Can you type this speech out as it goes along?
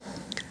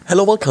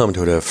Hello, welcome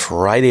to the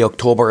Friday,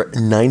 October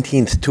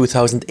 19th,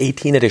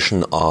 2018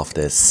 edition of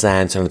the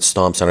SANS and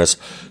Storm Center's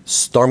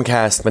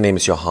StormCast. My name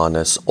is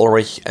Johannes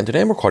Ulrich, and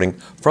today I'm recording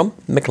from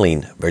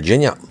McLean,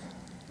 Virginia.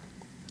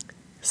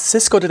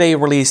 Cisco today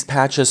released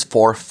patches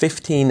for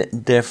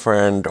 15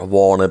 different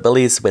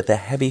vulnerabilities with a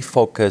heavy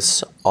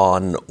focus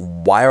on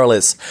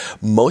wireless.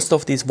 Most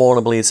of these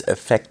vulnerabilities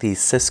affect the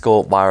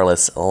Cisco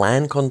wireless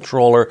LAN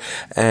controller,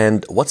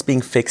 and what's being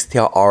fixed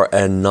here are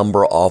a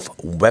number of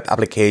web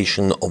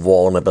application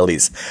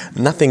vulnerabilities.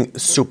 Nothing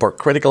super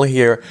critical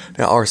here.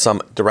 There are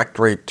some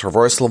directory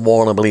traversal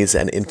vulnerabilities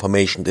and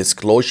information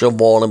disclosure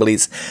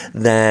vulnerabilities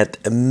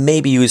that may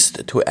be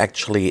used to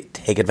actually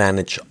take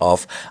advantage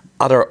of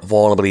other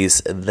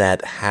vulnerabilities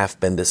that have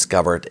been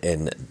discovered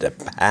in the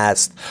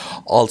past.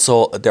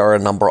 Also, there are a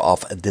number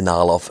of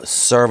denial of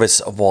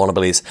service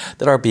vulnerabilities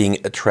that are being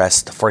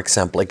addressed, for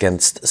example,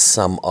 against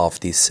some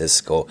of the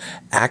Cisco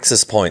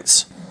access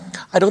points.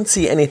 I don't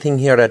see anything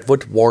here that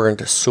would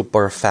warrant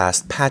super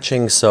fast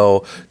patching,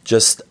 so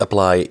just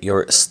apply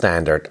your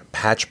standard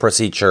patch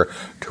procedure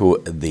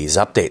to these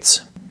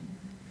updates.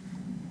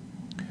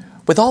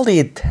 With all the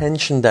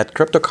attention that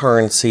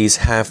cryptocurrencies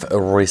have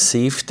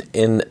received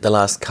in the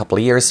last couple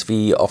of years,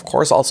 we of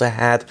course also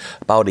had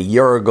about a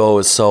year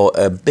ago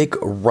a big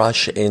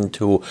rush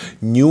into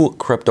new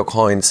crypto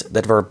coins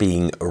that were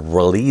being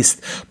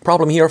released.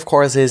 Problem here, of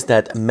course, is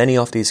that many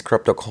of these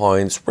crypto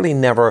coins really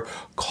never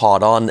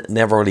caught on,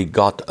 never really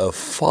got a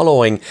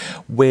following,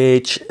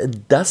 which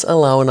does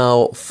allow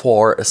now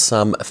for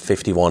some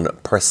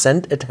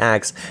 51%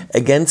 attacks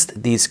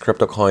against these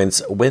crypto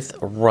coins with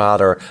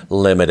rather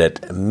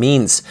limited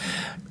means.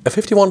 A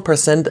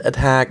 51%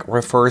 attack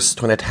refers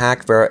to an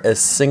attack where a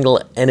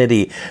single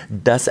entity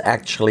does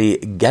actually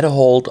get a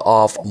hold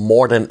of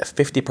more than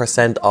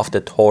 50% of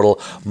the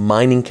total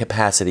mining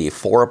capacity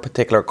for a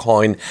particular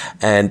coin,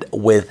 and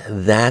with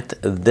that,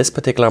 this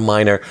particular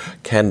miner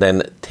can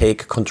then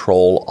take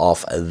control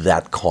of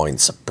that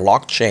coin's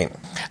blockchain.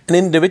 An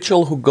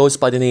individual who goes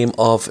by the name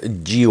of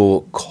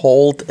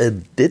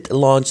GeoCold did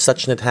launch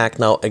such an attack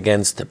now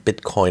against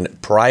Bitcoin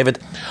Private.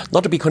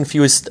 Not to be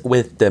confused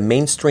with the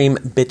mainstream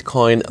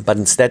Bitcoin, but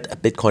instead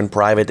Bitcoin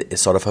Private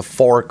is sort of a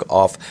fork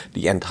of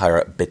the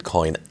entire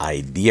Bitcoin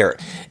idea.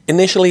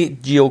 Initially,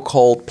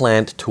 GeoCold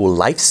planned to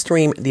live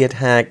stream the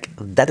attack.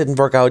 That didn't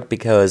work out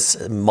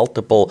because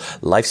multiple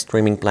live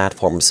streaming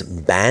platforms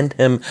banned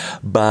him,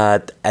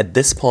 but at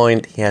this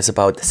point he has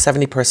about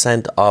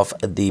 70% of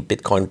the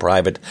Bitcoin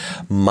Private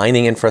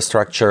mining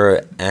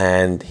infrastructure,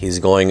 and he's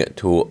going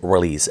to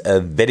release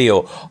a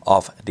video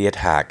of the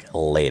attack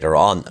later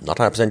on. Not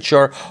 100%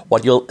 sure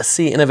what you'll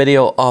see in a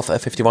video of a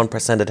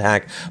 51%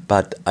 attack,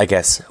 but I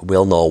guess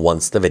we'll know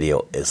once the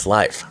video is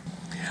live.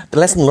 The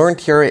lesson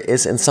learned here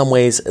is in some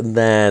ways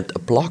that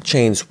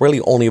blockchains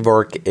really only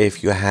work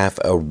if you have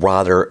a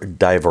rather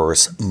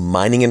diverse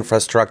mining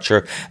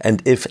infrastructure,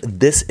 and if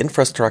this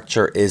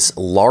infrastructure is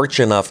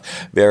large enough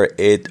where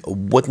it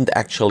wouldn't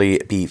actually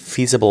be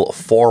feasible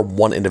for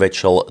one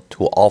individual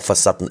to all of a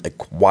sudden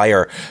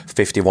acquire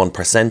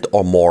 51%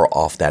 or more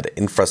of that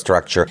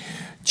infrastructure.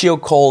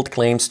 GeoCold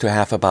claims to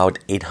have about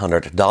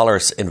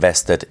 $800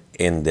 invested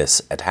in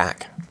this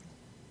attack.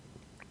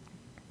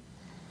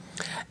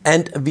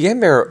 And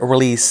VMware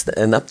released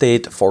an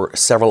update for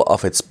several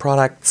of its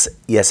products,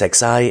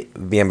 ESXi,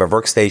 VMware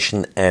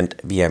Workstation, and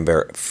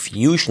VMware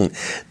Fusion.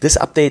 This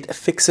update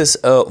fixes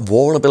a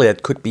vulnerability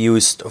that could be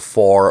used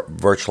for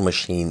virtual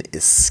machine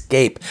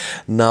escape.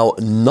 Now,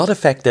 not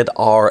affected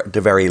are the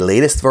very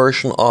latest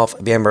version of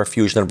VMware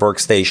Fusion and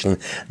Workstation.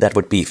 That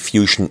would be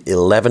Fusion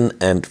 11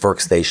 and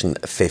Workstation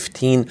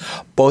 15.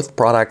 Both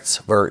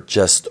products were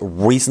just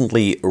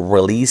recently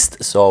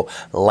released, so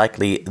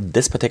likely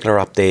this particular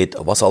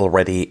update was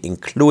already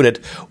included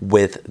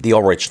with the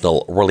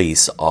original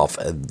release of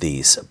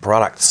these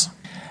products.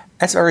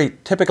 As very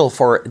typical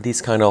for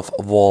these kind of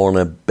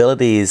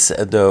vulnerabilities,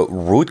 the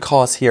root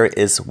cause here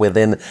is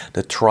within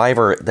the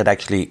driver that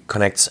actually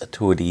connects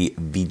to the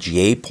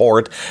VGA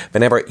port.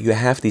 Whenever you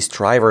have these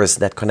drivers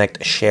that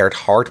connect shared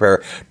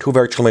hardware to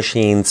virtual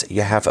machines,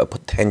 you have a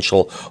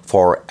potential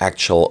for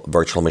actual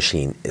virtual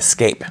machine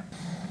escape.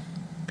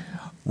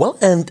 Well,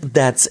 and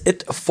that's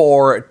it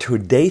for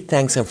today.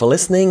 Thanks for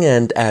listening.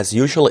 And as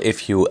usual,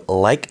 if you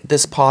like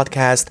this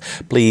podcast,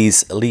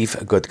 please leave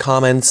good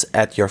comments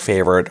at your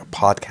favorite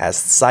podcast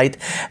site.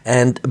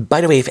 And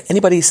by the way, if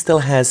anybody still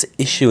has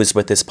issues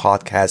with this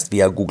podcast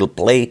via Google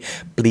Play,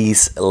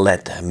 please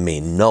let me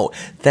know.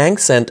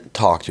 Thanks, and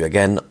talk to you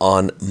again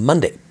on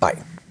Monday.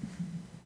 Bye.